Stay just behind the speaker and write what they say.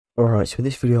Alright, so in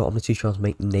this video I'm going to teach you how to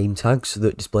make name tags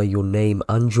that display your name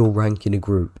and your rank in a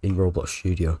group in Roblox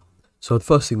Studio. So the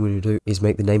first thing we're going to do is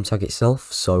make the name tag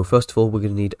itself. So first of all we're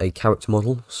going to need a character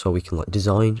model so we can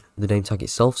design the name tag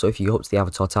itself. So if you go up to the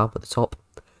avatar tab at the top,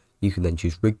 you can then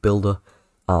choose rig builder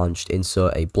and just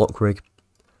insert a block rig.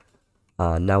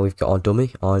 And now we've got our dummy.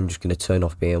 I'm just going to turn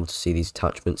off being able to see these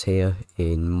attachments here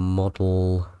in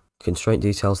model constraint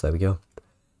details. There we go.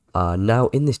 Now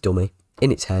in this dummy,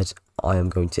 in its head, I am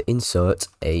going to insert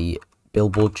a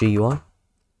billboard GUI.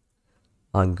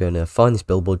 I'm going to find this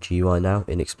billboard GUI now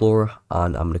in Explorer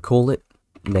and I'm going to call it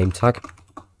name tag.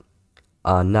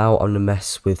 And now I'm going to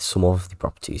mess with some of the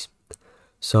properties.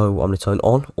 So I'm going to turn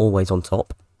on always on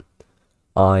top.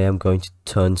 I am going to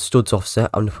turn studs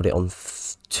offset. I'm going to put it on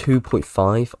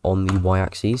 2.5 on the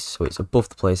y-axis, so it's above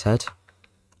the player's head.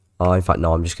 In fact,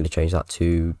 no, I'm just going to change that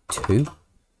to 2.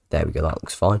 There we go, that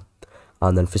looks fine.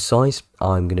 And then for size,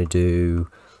 I'm going to do,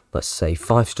 let's say,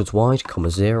 5 studs wide,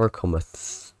 0,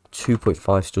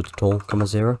 2.5 studs tall,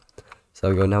 0. So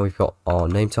there we go, now we've got our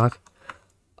name tag,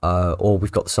 or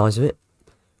we've got the size of it.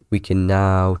 We can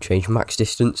now change max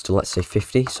distance to, let's say,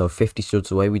 50. So 50 studs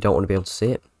away, we don't want to be able to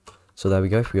see it. So there we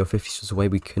go, if we go 50 studs away,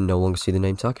 we can no longer see the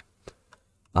name tag.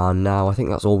 And now I think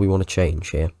that's all we want to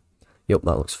change here. Yep,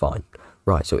 that looks fine.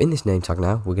 Right, so in this name tag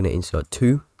now, we're going to insert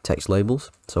 2 text labels.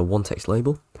 So 1 text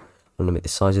label. I'm going to make the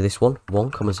size of this one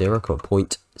 1, 0,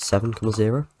 0.7,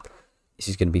 0. This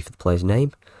is going to be for the player's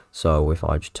name. So if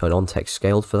I just turn on text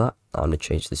scaled for that, I'm going to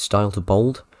change the style to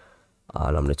bold.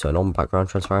 And I'm going to turn on background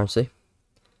transparency.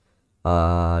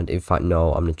 And in fact,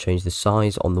 no, I'm going to change the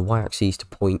size on the y-axis to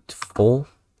 0.4.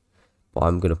 But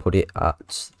I'm going to put it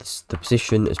at the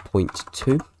position as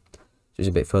 0.2, just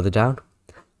a bit further down.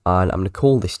 And I'm going to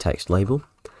call this text label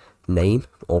name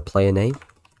or player name.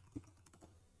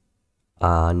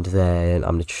 And then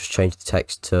I'm going to just change the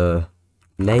text to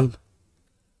name.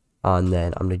 And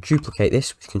then I'm going to duplicate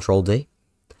this with Control D.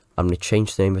 I'm going to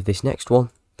change the name of this next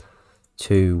one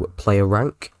to player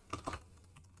rank.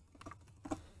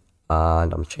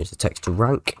 And I'm going to change the text to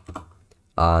rank.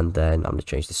 And then I'm going to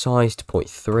change the size to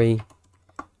 0.3.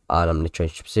 And I'm going to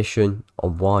change the position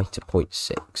on Y to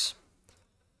 0.6.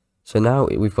 So now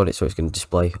we've got it, so it's going to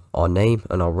display our name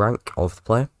and our rank of the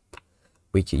player.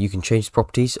 You can change the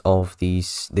properties of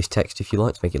this text if you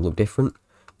like to make it look different.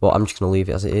 But I'm just going to leave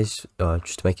it as it is,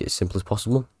 just to make it as simple as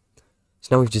possible.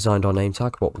 So now we've designed our name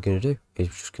tag. What we're going to do is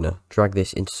we're just going to drag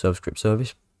this into ServerScript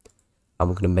service. And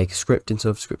we're going to make a script in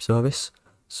ServerScript service.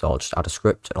 So I'll just add a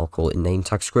script and I'll call it name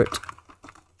tag script.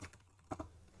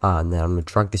 And then I'm going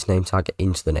to drag this name tag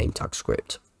into the name tag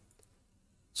script.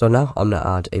 So now I'm going to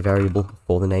add a variable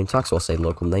for the name tag. So I'll say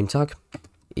local name tag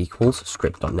equals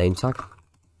script.nameTag.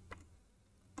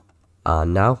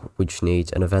 And now we just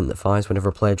need an event that fires whenever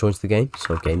a player joins the game.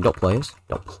 So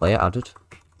game.players.player added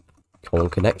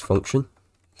 :connect function.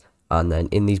 And then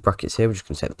in these brackets here, we're just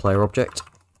going to take the player object.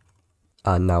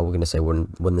 And now we're going to say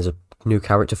when there's a new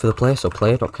character for the player. So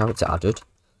player.character added.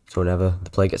 So whenever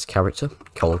the player gets a character,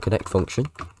 :connect function.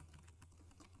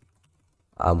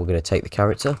 And we're going to take the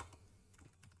character.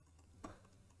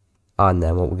 And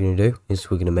then what we're going to do is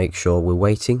we're going to make sure we're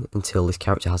waiting until this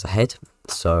character has a head.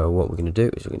 So what we're going to do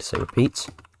is we're going to say repeat,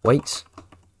 wait,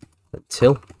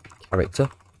 until character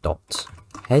dot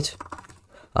head.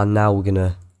 And now we're going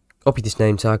to copy this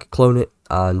name tag, clone it,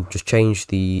 and just change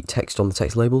the text on the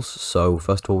text labels. So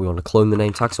first of all, we want to clone the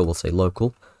name tag. So we'll say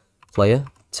local player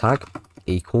tag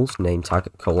equals name tag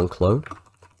 :clone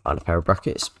and a pair of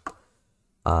brackets.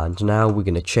 And now we're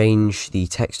going to change the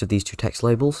text of these 2 text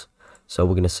labels. So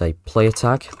we're going to say player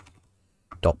tag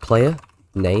dot player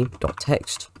name dot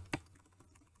text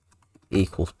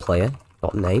equals player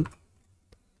dot name.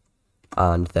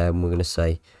 And then we're going to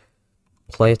say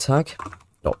player tag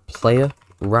dot player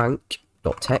rank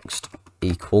dot text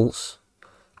equals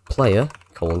player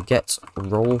 :get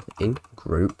role in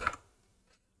group.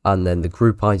 And then the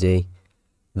group ID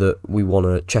that we want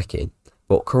to check in.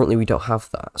 But currently we don't have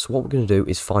that. So what we're going to do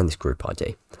is find this group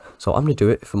ID. So I'm going to do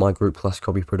it for my group class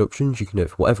Copy Productions. You can do it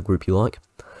for whatever group you like.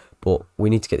 But we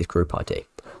need to get this group ID.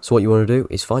 So what you want to do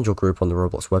is find your group on the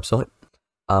Roblox website.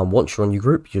 And once you're on your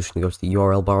group, you're just going to go to the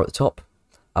URL bar at the top.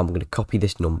 And we're going to copy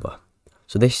this number.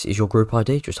 So this is your group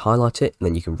ID. Just highlight it. And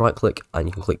then you can right click and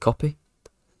you can click copy.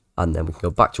 And then we can go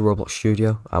back to Roblox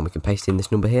Studio. And we can paste in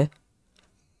this number here.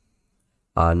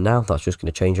 And now that's just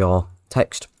going to change our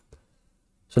text.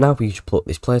 So now we just put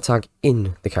this player tag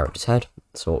in the character's head.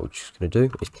 So what we're just going to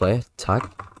do is player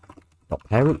tag dot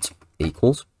parent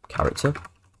equals character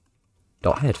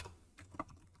dot head.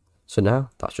 So now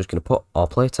that's just going to put our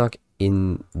player tag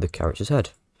in the character's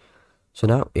head. So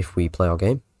now if we play our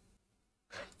game,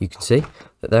 you can see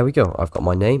there we go. I've got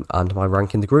my name and my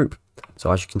rank in the group.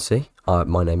 So as you can see,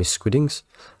 my name is Squidingz,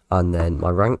 and then my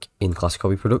rank in Classic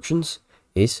Hobby Productions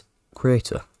is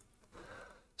Creator.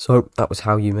 So that was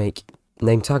how you make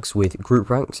name tags with group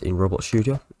ranks in Roblox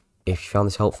Studio. If you found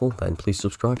this helpful, then please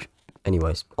subscribe.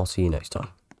 Anyways, I'll see you next time.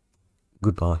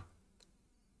 Goodbye.